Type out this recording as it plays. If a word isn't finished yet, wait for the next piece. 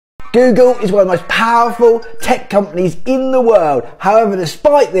Google is one of the most powerful tech companies in the world. However,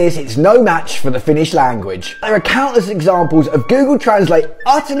 despite this, it's no match for the Finnish language. There are countless examples of Google Translate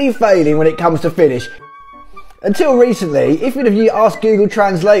utterly failing when it comes to Finnish. Until recently, if you'd have asked Google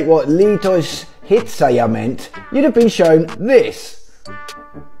Translate what liitos hitsaja meant, you'd have been shown this.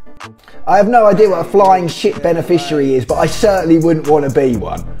 I have no idea what a flying ship beneficiary is, but I certainly wouldn't want to be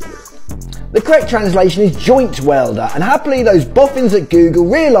one. The correct translation is joint welder, and happily those boffins at Google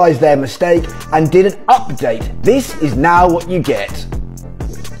realised their mistake and did an update. This is now what you get.